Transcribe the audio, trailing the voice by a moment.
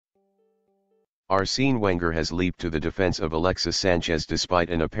Arsene Wenger has leaped to the defense of Alexis Sanchez despite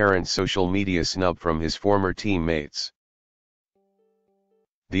an apparent social media snub from his former teammates.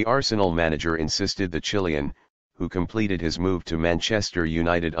 The Arsenal manager insisted the Chilean, who completed his move to Manchester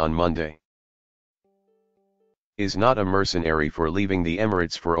United on Monday, is not a mercenary for leaving the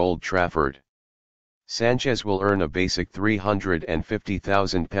Emirates for Old Trafford. Sanchez will earn a basic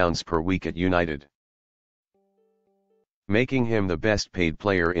 £350,000 per week at United, making him the best paid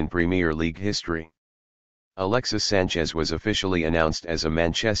player in Premier League history. Alexis Sanchez was officially announced as a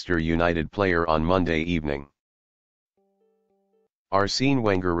Manchester United player on Monday evening. Arsene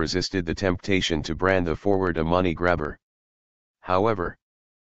Wenger resisted the temptation to brand the forward a money grabber.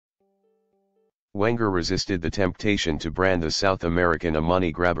 Wenger resisted the temptation to brand the South American a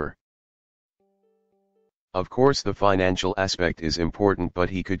money grabber. Of course the financial aspect is important, but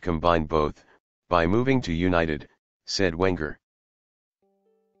he could combine both, by moving to United, said Wenger.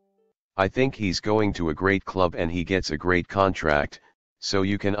 I think he's going to a great club and he gets a great contract, so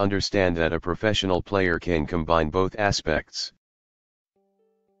you can understand that a professional player can combine both aspects.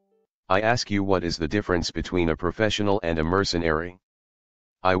 I ask you, what is the difference between a professional and a mercenary?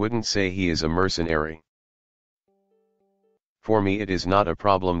 I wouldn't say he is a mercenary. For me it is not a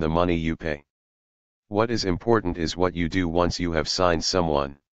problem the money you pay. What is important is what you do once you have signed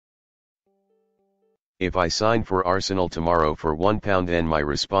someone. If I sign for Arsenal tomorrow for £1, then my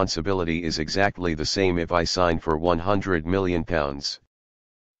responsibility is exactly the same if I sign for £100 million.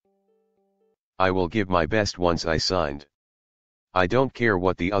 I will give my best once I signed. I don't care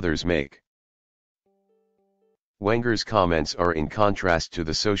what the others make. Wenger's comments are in contrast to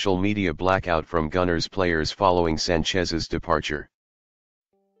the social media blackout from Gunners players following Sanchez's departure.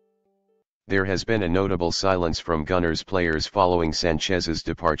 There has been a notable silence from Gunners players following Sanchez's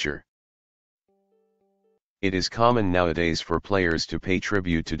departure. It is common nowadays for players to pay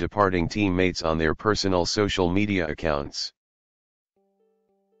tribute to departing teammates on their personal social media accounts.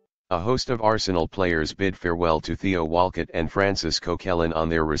 A host of Arsenal players bid farewell to Theo Walcott and Francis Coquelin on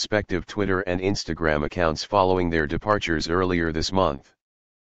their respective Twitter and Instagram accounts following their departures earlier this month.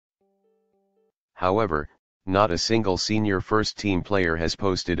 However, not a single senior first-team player has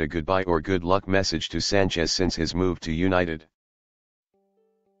posted a goodbye or good luck message to Sanchez since his move to United.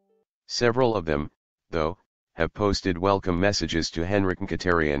 Several of them, though, have posted welcome messages to Henrik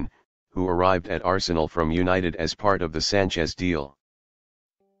Mkhitaryan, who arrived at Arsenal from United as part of the Sanchez deal.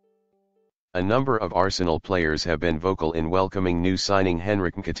 A number of Arsenal players have been vocal in welcoming new signing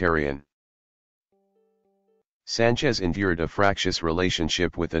Henrik Mkhitaryan. Sanchez endured a fractious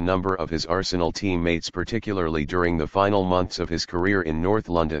relationship with a number of his Arsenal teammates, particularly during the final months of his career in North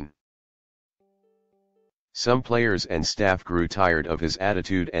London. Some players and staff grew tired of his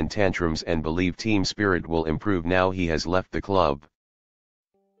attitude and tantrums and believe team spirit will improve now he has left the club.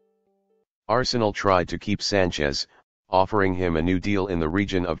 Arsenal tried to keep Sanchez, offering him a new deal in the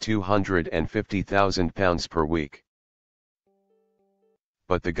region of £250,000 per week.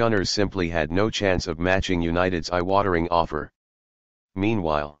 But the Gunners simply had no chance of matching United's eye-watering offer.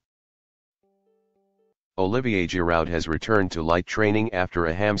 Meanwhile, Olivier Giroud has returned to light training after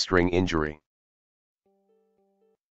a hamstring injury.